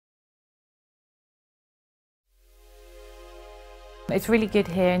It's really good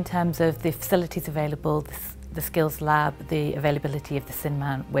here in terms of the facilities available, the skills lab, the availability of the Sin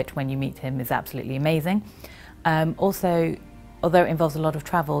Man, which when you meet him is absolutely amazing. Also, although it involves a lot of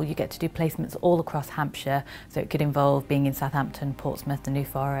travel, you get to do placements all across Hampshire, so it could involve being in Southampton, Portsmouth, the New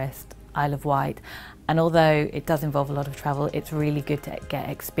Forest, Isle of Wight, and although it does involve a lot of travel, it's really good to get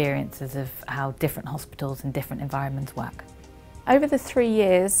experiences of how different hospitals and different environments work. Over the 3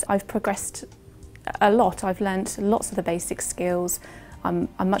 years I've progressed a lot. I've learnt lots of the basic skills. I'm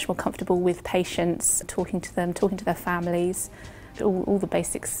much more comfortable with patients, talking to them, talking to their families, all the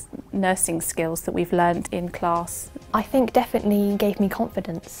basics nursing skills that we've learnt in class. I think definitely gave me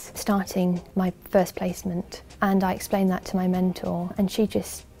confidence starting my first placement, and I explained that to my mentor and she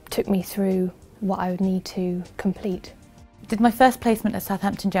just took me through what I would need to complete. Did my first placement at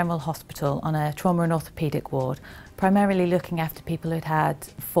Southampton General Hospital on a trauma and orthopaedic ward, primarily looking after people who'd had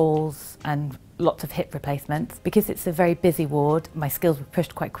falls and lots of hip replacements. Because it's a very busy ward, my skills were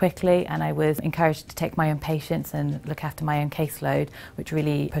pushed quite quickly and I was encouraged to take my own patients and look after my own caseload, which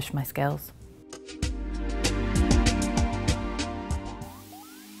really pushed my skills.